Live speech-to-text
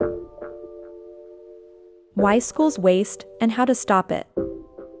Why schools waste, and how to stop it.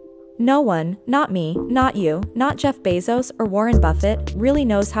 No one, not me, not you, not Jeff Bezos or Warren Buffett, really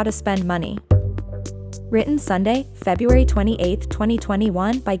knows how to spend money. Written Sunday, February 28,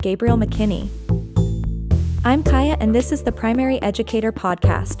 2021 by Gabriel McKinney. I'm Kaya and this is the Primary Educator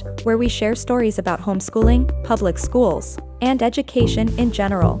Podcast, where we share stories about homeschooling, public schools, and education in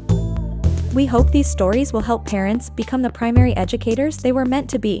general. We hope these stories will help parents become the primary educators they were meant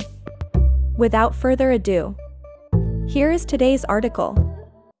to be. Without further ado, here is today's article.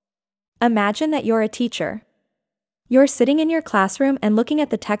 Imagine that you're a teacher. You're sitting in your classroom and looking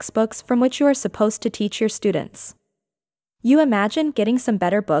at the textbooks from which you are supposed to teach your students. You imagine getting some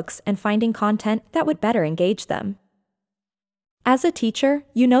better books and finding content that would better engage them. As a teacher,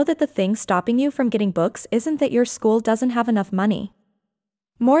 you know that the thing stopping you from getting books isn't that your school doesn't have enough money.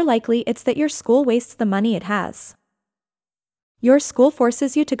 More likely, it's that your school wastes the money it has. Your school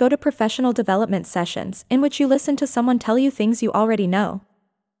forces you to go to professional development sessions in which you listen to someone tell you things you already know.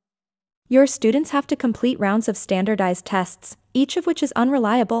 Your students have to complete rounds of standardized tests, each of which is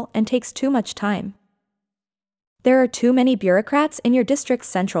unreliable and takes too much time. There are too many bureaucrats in your district's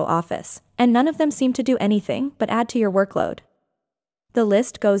central office, and none of them seem to do anything but add to your workload. The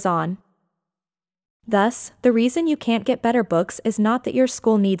list goes on. Thus, the reason you can't get better books is not that your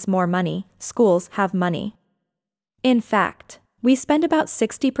school needs more money, schools have money. In fact, we spend about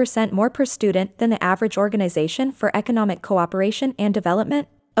 60% more per student than the average Organization for Economic Cooperation and Development,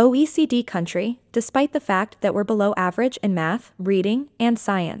 OECD country, despite the fact that we're below average in math, reading, and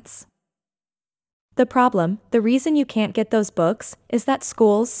science. The problem, the reason you can't get those books, is that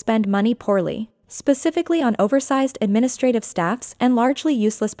schools spend money poorly, specifically on oversized administrative staffs and largely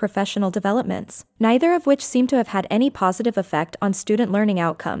useless professional developments, neither of which seem to have had any positive effect on student learning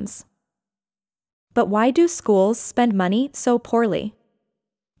outcomes. But why do schools spend money so poorly?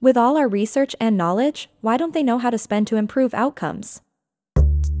 With all our research and knowledge, why don't they know how to spend to improve outcomes?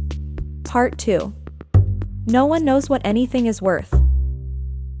 Part 2. No one knows what anything is worth.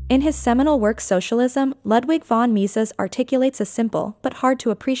 In his seminal work Socialism, Ludwig von Mises articulates a simple but hard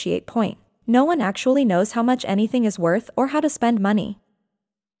to appreciate point. No one actually knows how much anything is worth or how to spend money.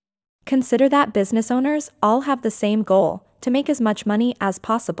 Consider that business owners all have the same goal, to make as much money as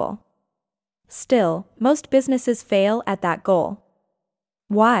possible. Still, most businesses fail at that goal.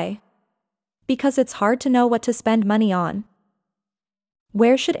 Why? Because it's hard to know what to spend money on.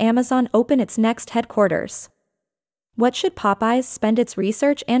 Where should Amazon open its next headquarters? What should Popeyes spend its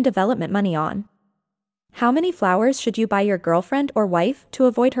research and development money on? How many flowers should you buy your girlfriend or wife to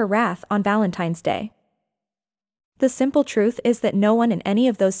avoid her wrath on Valentine's Day? The simple truth is that no one in any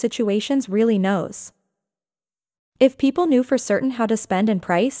of those situations really knows. If people knew for certain how to spend and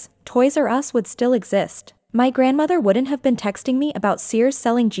price, Toys R Us would still exist. My grandmother wouldn't have been texting me about Sears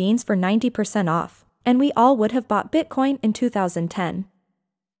selling jeans for 90% off, and we all would have bought Bitcoin in 2010.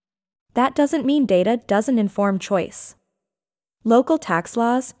 That doesn't mean data doesn't inform choice. Local tax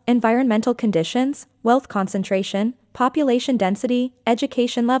laws, environmental conditions, wealth concentration, population density,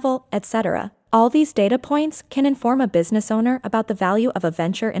 education level, etc. All these data points can inform a business owner about the value of a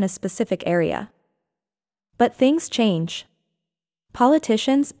venture in a specific area. But things change.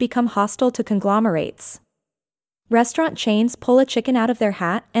 Politicians become hostile to conglomerates. Restaurant chains pull a chicken out of their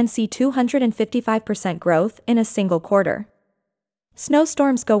hat and see 255% growth in a single quarter.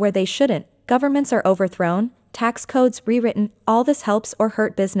 Snowstorms go where they shouldn't, governments are overthrown, tax codes rewritten, all this helps or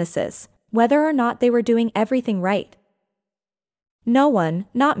hurt businesses, whether or not they were doing everything right. No one,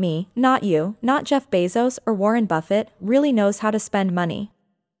 not me, not you, not Jeff Bezos or Warren Buffett, really knows how to spend money.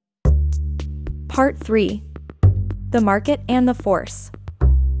 Part 3. The market and the force.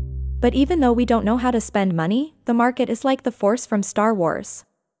 But even though we don't know how to spend money, the market is like the force from Star Wars.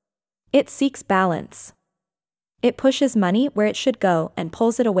 It seeks balance. It pushes money where it should go and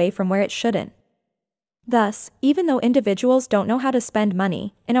pulls it away from where it shouldn't. Thus, even though individuals don't know how to spend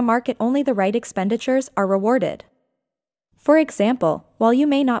money, in a market only the right expenditures are rewarded. For example, while you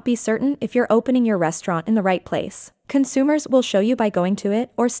may not be certain if you're opening your restaurant in the right place, consumers will show you by going to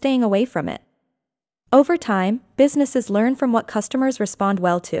it or staying away from it. Over time, businesses learn from what customers respond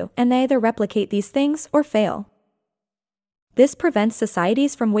well to, and they either replicate these things or fail. This prevents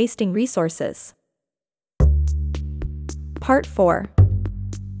societies from wasting resources. Part 4.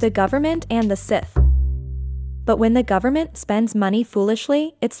 The government and the Sith. But when the government spends money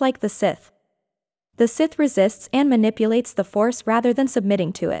foolishly, it's like the Sith. The Sith resists and manipulates the force rather than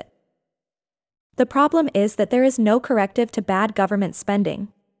submitting to it. The problem is that there is no corrective to bad government spending.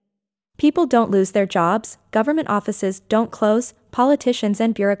 People don't lose their jobs, government offices don't close, politicians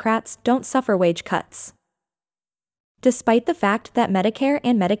and bureaucrats don't suffer wage cuts. Despite the fact that Medicare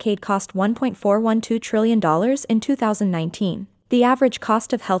and Medicaid cost $1.412 trillion in 2019, the average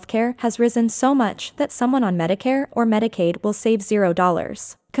cost of healthcare has risen so much that someone on Medicare or Medicaid will save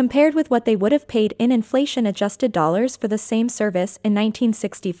 $0, compared with what they would have paid in inflation-adjusted dollars for the same service in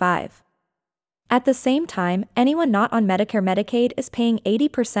 1965. At the same time, anyone not on Medicare/Medicaid is paying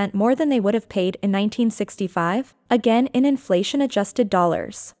 80% more than they would have paid in 1965, again in inflation-adjusted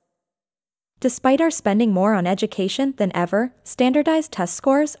dollars. Despite our spending more on education than ever, standardized test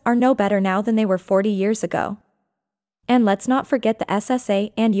scores are no better now than they were 40 years ago. And let's not forget the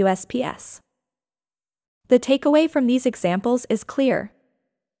SSA and USPS. The takeaway from these examples is clear.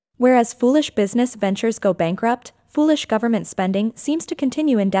 Whereas foolish business ventures go bankrupt, foolish government spending seems to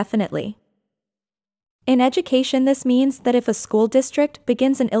continue indefinitely. In education, this means that if a school district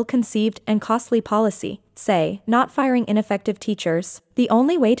begins an ill-conceived and costly policy, say, not firing ineffective teachers, the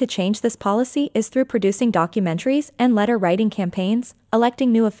only way to change this policy is through producing documentaries and letter-writing campaigns,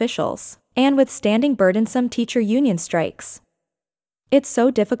 electing new officials, and withstanding burdensome teacher union strikes. It's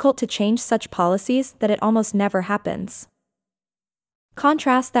so difficult to change such policies that it almost never happens.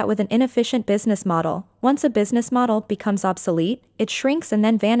 Contrast that with an inefficient business model. Once a business model becomes obsolete, it shrinks and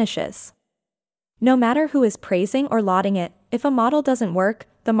then vanishes. No matter who is praising or lauding it, if a model doesn't work,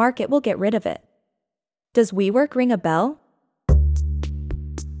 the market will get rid of it. Does WeWork ring a bell?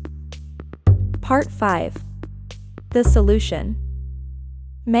 Part 5. The solution.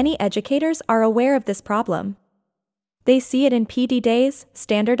 Many educators are aware of this problem. They see it in PD days,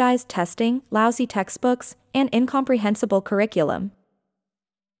 standardized testing, lousy textbooks, and incomprehensible curriculum.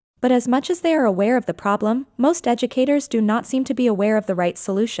 But as much as they are aware of the problem, most educators do not seem to be aware of the right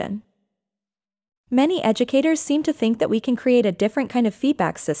solution. Many educators seem to think that we can create a different kind of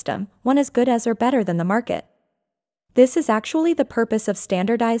feedback system, one as good as or better than the market. This is actually the purpose of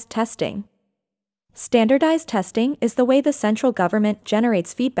standardized testing. Standardized testing is the way the central government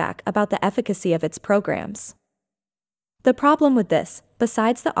generates feedback about the efficacy of its programs. The problem with this,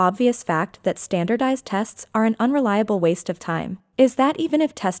 besides the obvious fact that standardized tests are an unreliable waste of time, is that even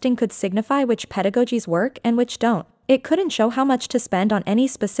if testing could signify which pedagogies work and which don't, it couldn't show how much to spend on any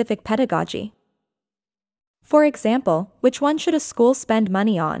specific pedagogy. For example, which one should a school spend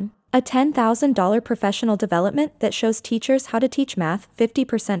money on? A $10,000 professional development that shows teachers how to teach math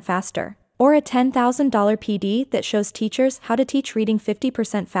 50% faster, or a $10,000 PD that shows teachers how to teach reading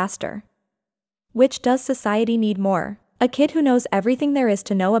 50% faster? Which does society need more? A kid who knows everything there is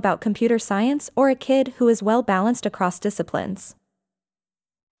to know about computer science, or a kid who is well balanced across disciplines?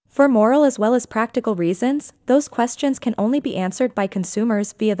 For moral as well as practical reasons, those questions can only be answered by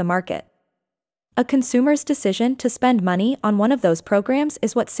consumers via the market. A consumer's decision to spend money on one of those programs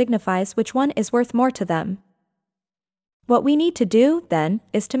is what signifies which one is worth more to them. What we need to do, then,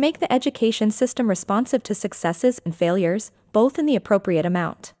 is to make the education system responsive to successes and failures, both in the appropriate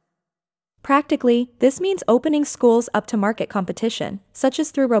amount. Practically, this means opening schools up to market competition, such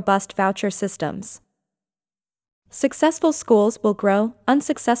as through robust voucher systems. Successful schools will grow,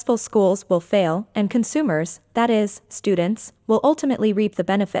 unsuccessful schools will fail, and consumers, that is, students, will ultimately reap the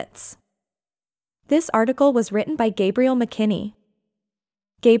benefits. This article was written by Gabriel McKinney.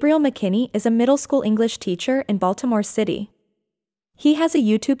 Gabriel McKinney is a middle school English teacher in Baltimore City. He has a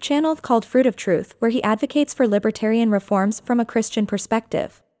YouTube channel called Fruit of Truth where he advocates for libertarian reforms from a Christian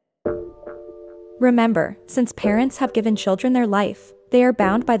perspective. Remember, since parents have given children their life, they are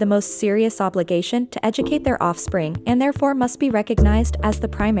bound by the most serious obligation to educate their offspring and therefore must be recognized as the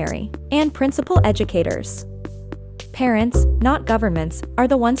primary and principal educators. Parents, not governments, are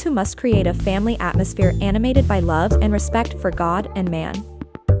the ones who must create a family atmosphere animated by love and respect for God and man.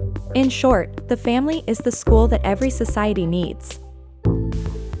 In short, the family is the school that every society needs.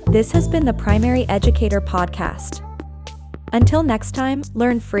 This has been the Primary Educator Podcast. Until next time,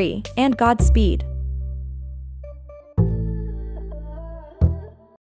 learn free, and Godspeed.